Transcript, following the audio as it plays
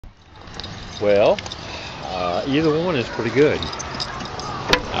Well, either one is pretty good.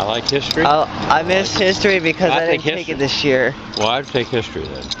 I like history. I missed history because I didn't take it this year. Well, I'd take history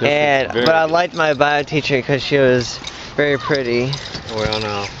then. But I liked my bio teacher because she was very pretty. Well,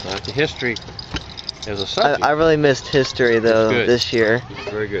 no, the history as a subject. I really missed history though this year.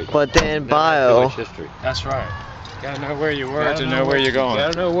 Very good. But then bio. History. That's right. Gotta know where you were to know where you're going.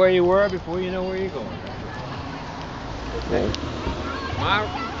 Gotta know where you were before you know where you're going. Okay. My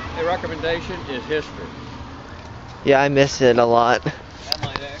recommendation is history. Yeah, I miss it a lot. That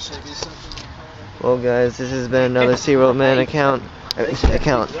might actually be something. Well, guys, this has been another SeaWorld Man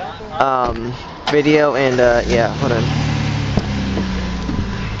video, and yeah, hold on.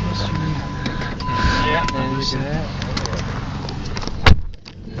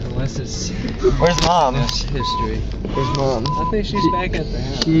 Where's Mom? That's history. Where's Mom? I think she's back at the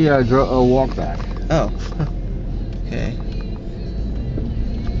house. She walked back. Oh. Okay.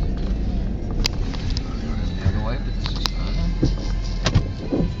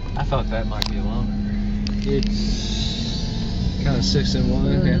 I thought that might be longer. It's kind of 6 in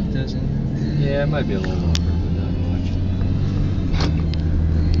 1, half dozen. Yeah, it might be a little longer, but not much.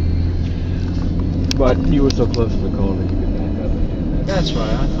 But you were so close to the cone that you could back up and do that. That's right.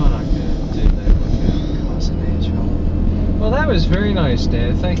 I thought I could do that without causing any trouble. Well, that was very nice,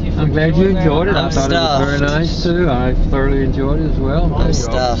 Dad. Thank you for I'm glad you enjoyed it. I I'm thought it was very nice too. I thoroughly enjoyed it as well. I'm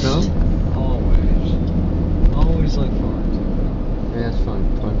stuffed. Always look forward to it. Yeah, it's fun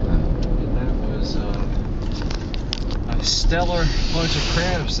time. And that was a stellar bunch of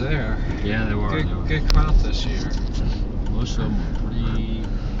crabs there. Yeah, they were. Good crop this year. Most of them were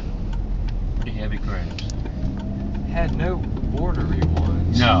pretty heavy crabs. Had no bordery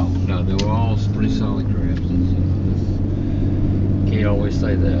ones. No, they were all pretty solid crabs. Can't always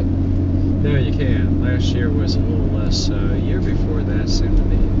say that. No, you can't. Last year was a little less so. A year before that seemed to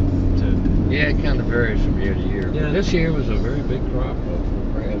be. Yeah, it kind of varies from year to year. Yeah. But this year was a very big crop of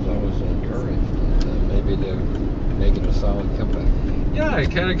crabs. I was encouraged. Maybe they're making a solid comeback. Yeah,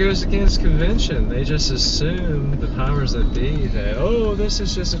 it kind of goes against convention. They just assume, the powers that be, that, oh, this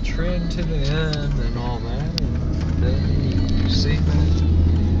is just a trend to the end and all that. And then you see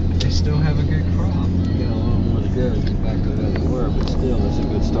that they still have a good crop. You know, one was good, get back to where they were, but still, it's a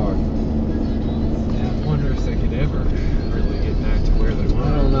good start. Yeah, I wonder if they could ever really get back to where they were. I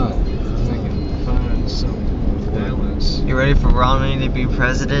don't know. If they can find some balance. You ready for Romney to be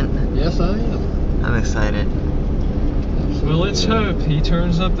president? Yes, I am. I'm excited. Well, let's hope he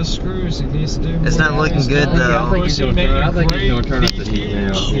turns up the screws. He needs to do more. It's not looking good, though. I think he's going to turn up the heat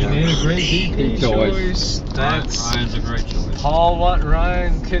now. He made a great VP choice. Ryan's a great choice. Paul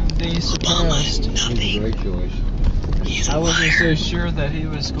Ryan couldn't be surpassed. He's a great choice. I wasn't so sure that he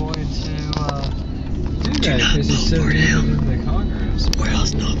was going to do that because he's so needed in the Congress. Or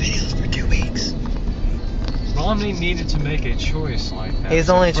else no videos for 2 weeks. Romney needed to make a choice like that. He's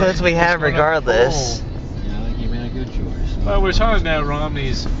the only choice we have regardless. Yeah, I think he made a good choice. Well, we're talking about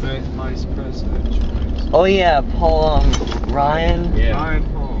Romney's vice president choice. Oh yeah, Paul Ryan. Yeah. Ryan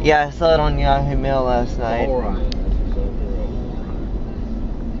Paul. Yeah, I saw it on Yahoo Mail last night. All right.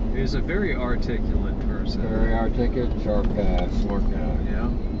 He's a very articulate person. Very articulate, sharp guy, smart guy. Yeah.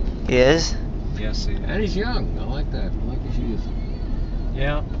 He is? Yes, he is. And he's young. I like that. I like his youth.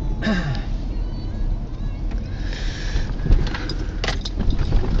 Yeah.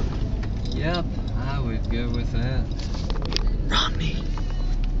 Yep, I would go with that. Romney.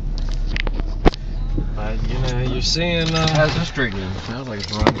 You know, you're seeing. How's this street going? Sounds like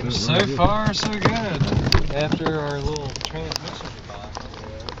it's running good. So far, so good. After our little transmission debacle.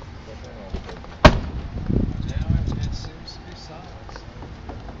 Now it seems to be solid.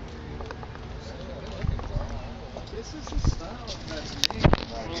 This is the style that's needed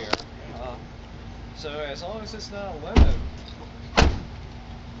right here. So as long as it's not a lemon.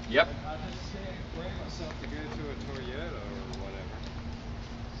 Yep. I just can't bring myself to go to a Toyota or whatever.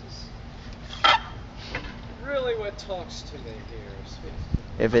 This is really what talks to me here.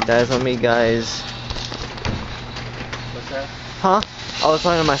 If it dies on me, guys. What's that? Huh? I was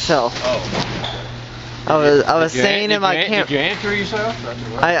talking to myself. Oh. I was saying in my camera. Did you answer yourself?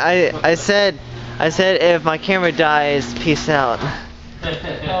 I said if my camera dies, peace out.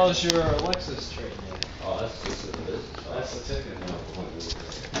 How's your Lexus treating you? Oh, that's the ticket.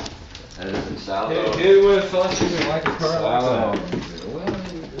 Who would have thought you would like a car like that?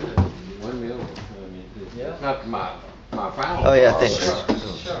 Not my final. Oh yeah, car, thanks.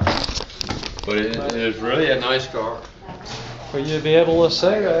 Sure. But it is really a nice car. For you to be able to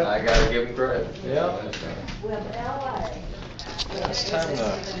say that. I gotta give him credit. Yeah. It's time to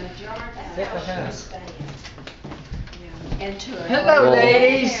hit the hat. Hello,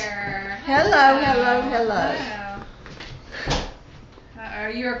 ladies. Hello. Are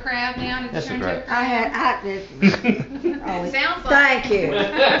you a crab now? Did you That's turn right. into a crab? Oh, Sounds like thank you.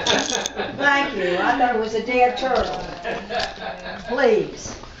 Thank you. I thought it was a dead turtle.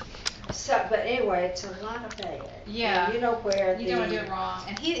 Please. So, but anyway, it's a lot of bad. Yeah. And you know where You don't want to do it wrong.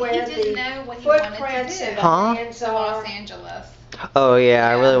 And he where didn't the know what he wanted to footprints do. and the Huh? hands To Los are. Angeles. Oh yeah,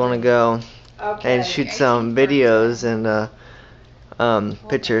 I really want to go Okay. and shoot some videos and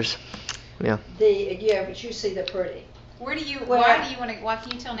pictures. Yeah. Yeah, but you see the pretty. Why do you want to? Why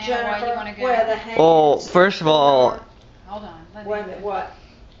can you tell Nana why you Jennifer, want to go? where the hands. Well, first of all, Hold on. Let Wait a me. minute, what?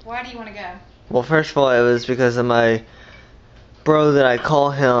 Why do you want to go? well, first of all, it was because of my bro that I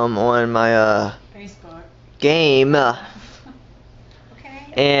call him on my Facebook. game, Okay.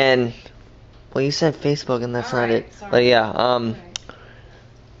 and well, you said Facebook, and that's not Alright, it. sorry. But yeah, Alright.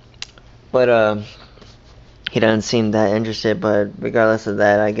 but he doesn't seem that interested. But regardless of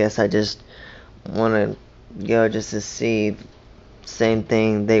that, I guess I just want to go just to see. Same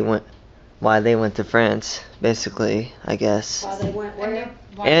thing. Why they went to France, basically. I guess. Why they went where?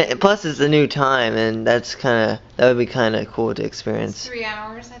 And plus, it's a new time, and that would be kind of cool to It's experience. 3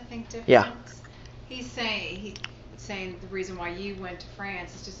 hours, I think, difference. Yeah. He's saying the reason why you went to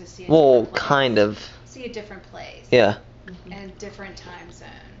France is just to see a Well, different place. kind of. See a different place. Yeah. And a different time zone.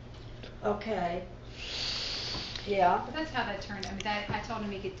 Okay. Yeah. But that's how that turned. I mean, I told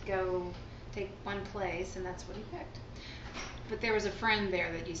him he could go take one place, and that's what he picked. But there was a friend there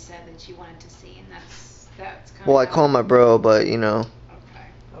that you said that you wanted to see, and that's kind Well, I of. call my bro, but you know. Okay.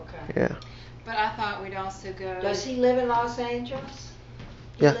 Okay. Yeah. But I thought we'd also go. Does he live in Los Angeles?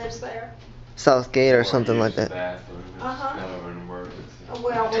 He Yeah. lives there? Southgate or something like that. Uh-huh. Kind of an emergency. Oh,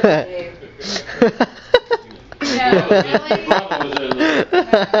 well, we do. No, really?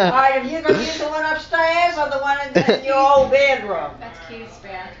 All right, are you going to use the one upstairs or the one in your old bedroom? That's Keith's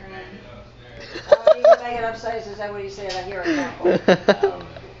bathroom. Oh, you can make it upstairs, is that what you said? I hear a couple.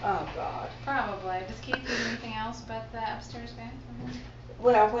 Oh, God. Probably. Does Keith use anything else but the upstairs bathroom?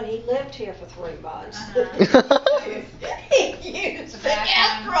 Well, when he lived here for 3 months, he used the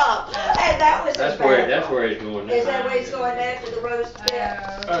bathroom, and that was his That's bathroom. where he's going. Is that where he's going after the roast pit?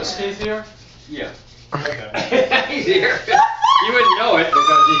 Oh, is Keith here? Yeah. Okay. He's here. You wouldn't know it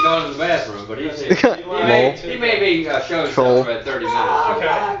because he's gone to the bathroom, but he's here. He may be showing Troll. stuff at 30 Oh, minutes.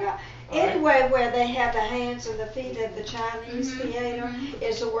 my God. Anyway, where they have the hands and the feet of the Chinese theater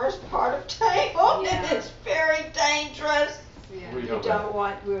is the worst part of town, and it's very dangerous. Yeah. You don't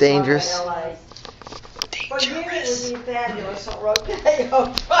want Dangerous. LA. For you, it would be fabulous on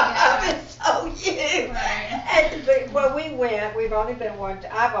Rodeo Drive. It's so you. Right. And but when we went, we've only been one.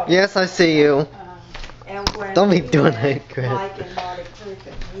 I've only. Yes, I see you. And when Don't be we doing went, that, Chris. Mike and Marty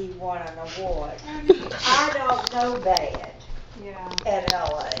Crippen, he won an award. I don't know bad Yeah. at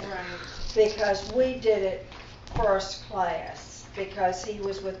LA Right. because we did it first class. Because he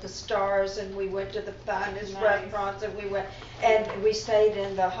was with the stars and we went to the finest Nice. restaurants and we stayed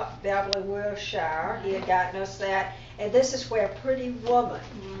in the Beverly Wilshire. He had gotten us that. And this is where Pretty Woman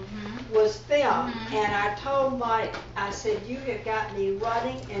was filmed. And I told Mike, I said, you have got me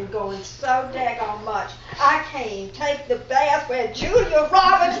running and going so daggone much. I can't even take the bath where Julia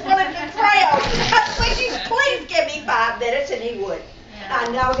Roberts wanted to drown. I said, please give me 5 minutes, and he would. I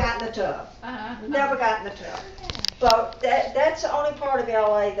never got in the tub. Never got in the tub. But that's the only part of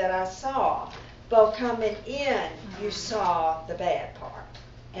LA that I saw. But coming in, you saw the bad part.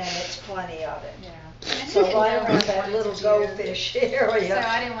 And it's plenty of it. Yeah. So right around that little goldfish area So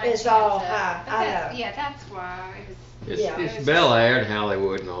I didn't want is to all chance it. high. But I that's, know. yeah, that's why it was. Yeah. It's Bel Air and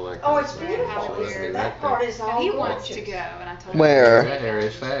Hollywood and all that Oh, kind it's of stuff. beautiful. Hollywood. That part is all He gorgeous. wants to go, and I told Where? him That area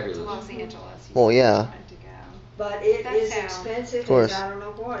is to fabulous. Los Angeles. He Well, said yeah. he wanted to go. But it That's is how- expensive, Of course. and I don't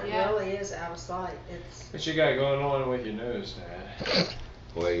know what. It Yeah. really is out of sight. It's What you got going on with your nose, Dad?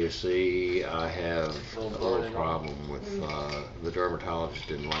 Well, you see, I have a little problem with, the dermatologist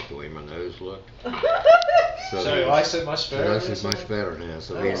didn't like the way my nose looked. So he likes it much better? This is much better now,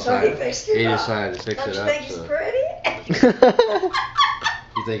 so Oh, he so he decided, fixed it up. decided to fix Don't it you up. think he's So. pretty?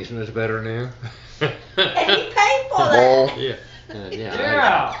 You think it's much better now? And he paid for Lol. that. Yeah.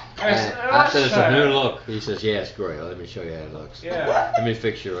 Yeah. I said it's a new look. He says, yeah, it's great. Let me show you how it looks. Yeah. Let me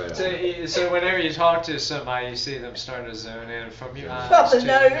fix you right up. So whenever you talk to somebody, you see them starting to zone in from your From eyes the to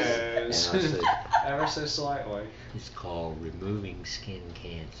nose. your And I nose, said, ever so slightly. it's called removing skin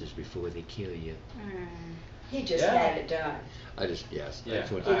cancers before they kill you. He just Yeah. had it done. I just, yes. Yeah.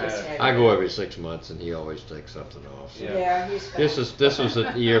 That's what He just had it I go done. every 6 months and he always takes something off. So. Yeah. Yeah, he's This was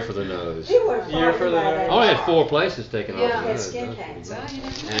a year for the nose. He would have Year thought for he the had nose. it I only had done. 4 places taken Yeah, off the had nose. skin That's pretty cancer. bad. Well, you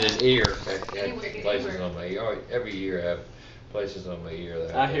never know. And an ear. I had Anywhere, places anywhere. on my ear. Every year I have places on my ear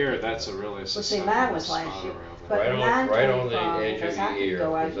that I hear that's a really see, susceptible mine was spot last year, around but there. right mine on the came from- edge of because I your could ear,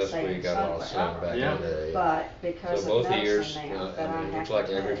 go out because that's and where you stay in got all the sun sun back Yeah. in the day. But because So both of ears, medicine now I that I mean, it have looks to like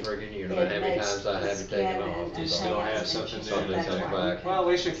every take, freaking year, no it matter how many makes times I had to the take it skin off. You still have and something she there. said that's Something why comes we back. can't Well, at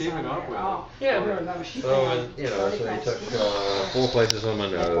least take you're the keeping sun up with at it. all. Yeah. We were gonna shoot So, down you know, so 30 he pounds took skin. 4 places on my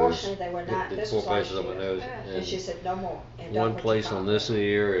nose. Unfortunately, they were not, Did this 4 was last places on my year. nose. And she said, no more. And One don't put place your on top this on.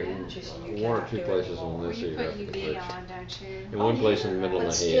 ear And and she said, you 1 or cannot 2 do it places anymore. on Well, this you ear. put after the UV first. on, don't you? And 1 place in the middle But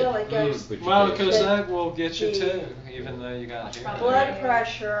of the still, head. it goes, But you Well, can't because see. that will get you The- too, even though you got hearing. blood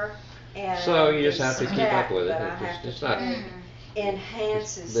pressure and So you just the have to keep step up with it. that I It's have to just not. take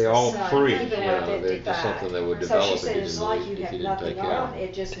enhances They're the all sun, free, even you at know, they're just 55. something that would So develop she if said you it's didn't like really- you if you have didn't nothing take care of on, it.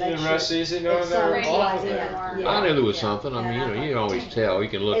 it just You makes rest easy knowing it's they're something all like there. that. Yeah. I knew there was Yeah. something. I mean, you And know, I you can always tell. You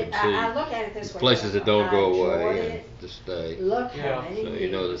can look and I see look at it this way. places that don't I go enjoyed away it. and just stay. Look Yeah. how many So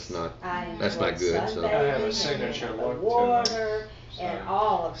you know years that's not I that's not enjoyed good. So I have a sunbathing signature and look the to water and So-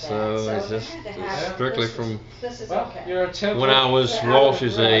 all of that. So it's they just had to it's have- strictly this is- from This is Well, okay. you're a template. when I was Yeah, I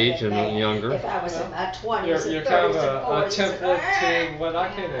Walsh's would really age get and mad younger. If I was in my 20s You're and kind of 30s and a 40s. template to what I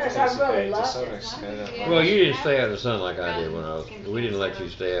can Yes, I really anticipate to loved some it. extent. Yeah. Well, you didn't stay out in the sun like I did when I was. We didn't let you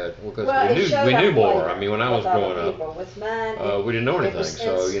stay out because Well, it showed we up knew more. later I mean, when I was with other growing up, people. With mine, we didn't know it anything. was So you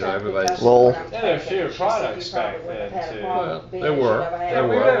know, instant everybody's. because Lol. of what I'm There were taking. fewer She said products you probably back wouldn't have then, had a too. problem Well, being there that you were. never had There a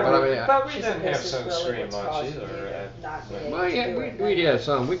were. problem. But I mean, But we She didn't said, have this is really sunscreen what's much causing either. you to not be able Well, to yeah, do it we now. did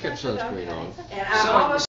some. We kept sunscreen on. And I So- almost